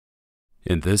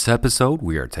In this episode,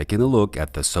 we are taking a look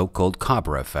at the so-called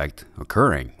Cobra effect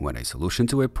occurring when a solution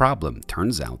to a problem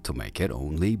turns out to make it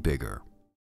only bigger.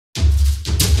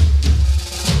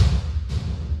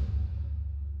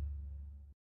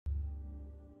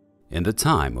 In the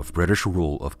time of British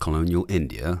rule of colonial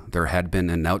India, there had been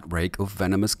an outbreak of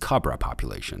venomous cobra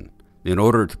population. In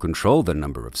order to control the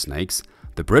number of snakes,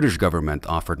 the British government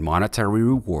offered monetary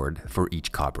reward for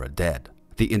each cobra dead.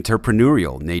 The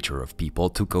entrepreneurial nature of people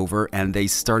took over and they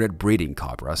started breeding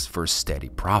cobras for steady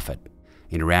profit.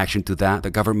 In reaction to that, the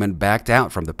government backed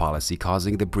out from the policy,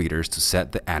 causing the breeders to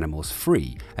set the animals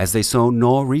free, as they saw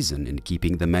no reason in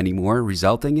keeping them anymore,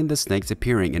 resulting in the snakes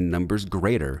appearing in numbers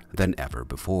greater than ever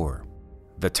before.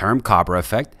 The term Cobra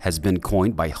effect has been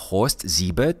coined by Horst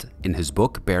Siebert in his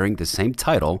book bearing the same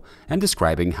title and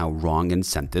describing how wrong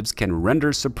incentives can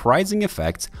render surprising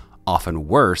effects often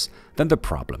worse than the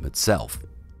problem itself.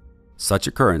 Such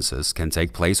occurrences can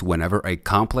take place whenever a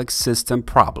complex system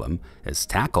problem is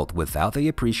tackled without the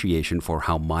appreciation for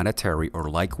how monetary or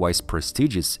likewise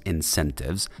prestigious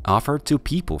incentives offered to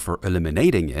people for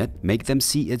eliminating it make them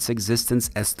see its existence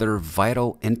as their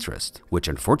vital interest, which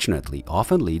unfortunately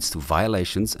often leads to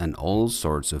violations and all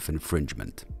sorts of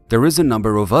infringement. There is a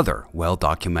number of other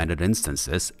well-documented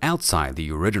instances outside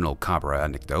the original Cobra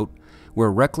anecdote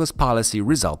where reckless policy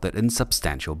resulted in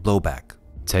substantial blowback.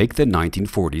 Take the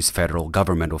 1940s federal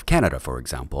government of Canada, for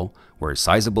example, where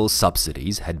sizable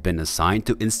subsidies had been assigned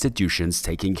to institutions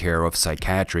taking care of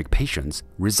psychiatric patients,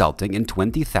 resulting in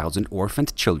 20,000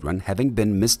 orphaned children having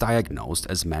been misdiagnosed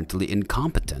as mentally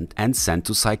incompetent and sent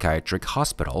to psychiatric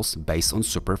hospitals based on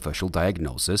superficial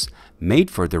diagnosis made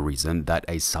for the reason that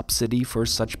a subsidy for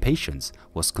such patients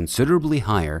was considerably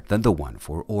higher than the one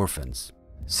for orphans.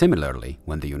 Similarly,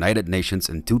 when the United Nations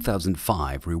in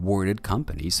 2005 rewarded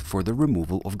companies for the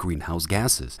removal of greenhouse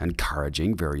gases,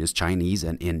 encouraging various Chinese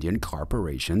and Indian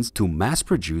corporations to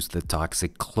mass-produce the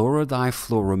toxic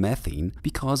chlorodifluoromethane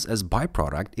because as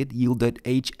byproduct it yielded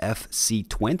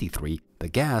HFC-23, the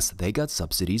gas they got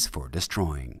subsidies for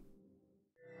destroying.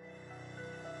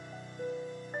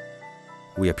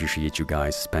 We appreciate you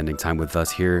guys spending time with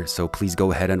us here, so please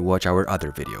go ahead and watch our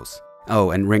other videos.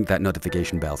 Oh, and ring that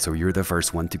notification bell so you're the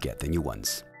first one to get the new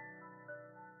ones.